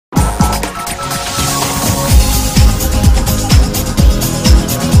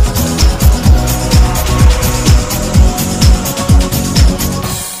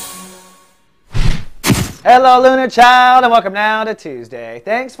Hello, Lunar Child, and welcome now to Tuesday.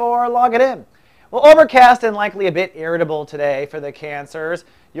 Thanks for logging in. Well, overcast and likely a bit irritable today for the Cancers.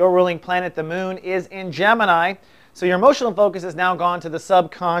 Your ruling planet, the moon, is in Gemini, so your emotional focus has now gone to the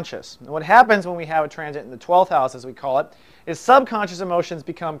subconscious. And what happens when we have a transit in the 12th house, as we call it, is subconscious emotions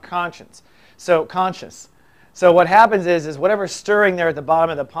become conscious. So what happens is whatever's stirring there at the bottom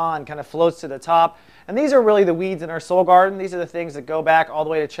of the pond kind of floats to the top. And these are really the weeds in our soul garden. These are the things that go back all the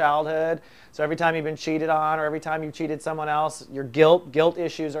way to childhood. So every time you've been cheated on or every time you've cheated someone else, your guilt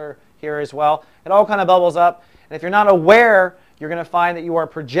issues are here as well. It all kind of bubbles up. And if you're not aware, you're going to find that you are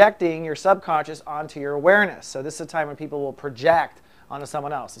projecting your subconscious onto your awareness. So this is a time when people will project onto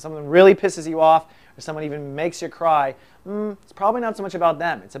someone else. If someone really pisses you off or someone even makes you cry, it's probably not so much about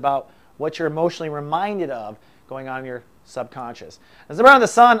them. It's about what you're emotionally reminded of going on in your subconscious. As around the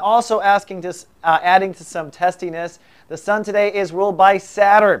sun, also adding to some testiness. The sun today is ruled by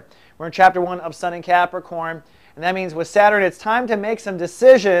Saturn. We're in chapter 1 of Sun in Capricorn, and that means with Saturn, it's time to make some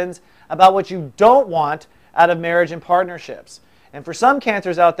decisions about what you don't want out of marriage and partnerships. And for some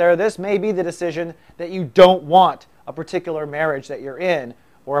Cancers out there, this may be the decision that you don't want a particular marriage that you're in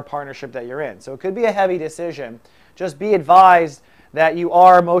or a partnership that you're in. So it could be a heavy decision. Just be advised that you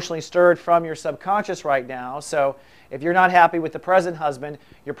are emotionally stirred from your subconscious right now. So if you're not happy with the present husband,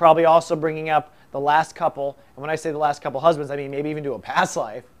 you're probably also bringing up the last couple. And when I say the last couple husbands, I mean maybe even to a past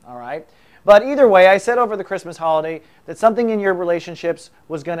life, all right? But either way, I said over the Christmas holiday that something in your relationships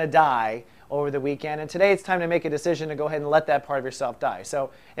was going to die over the weekend. And today it's time to make a decision to go ahead and let that part of yourself die.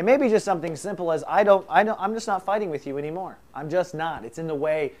 So it may be just something simple as I'm just not fighting with you anymore. I'm just not. It's in the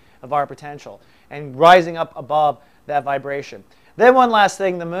way of our potential. And rising up above that vibration. Then one last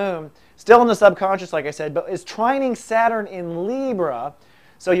thing, the moon, still in the subconscious, like I said, but is trining Saturn in Libra.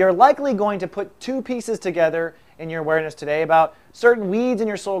 So you're likely going to put two pieces together in your awareness today about certain weeds in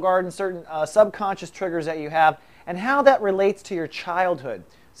your soul garden, certain subconscious triggers that you have, and how that relates to your childhood,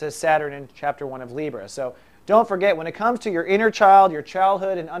 says Saturn in chapter 1 of Libra. So don't forget, when it comes to your inner child, your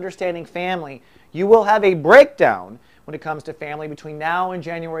childhood, and understanding family, you will have a breakdown when it comes to family between now and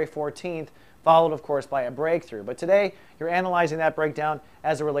January 14th, followed, of course, by a breakthrough. But today, you're analyzing that breakdown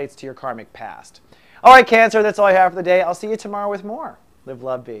as it relates to your karmic past. All right, Cancer, that's all I have for the day. I'll see you tomorrow with more. Live,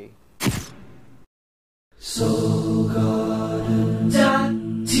 love, be. So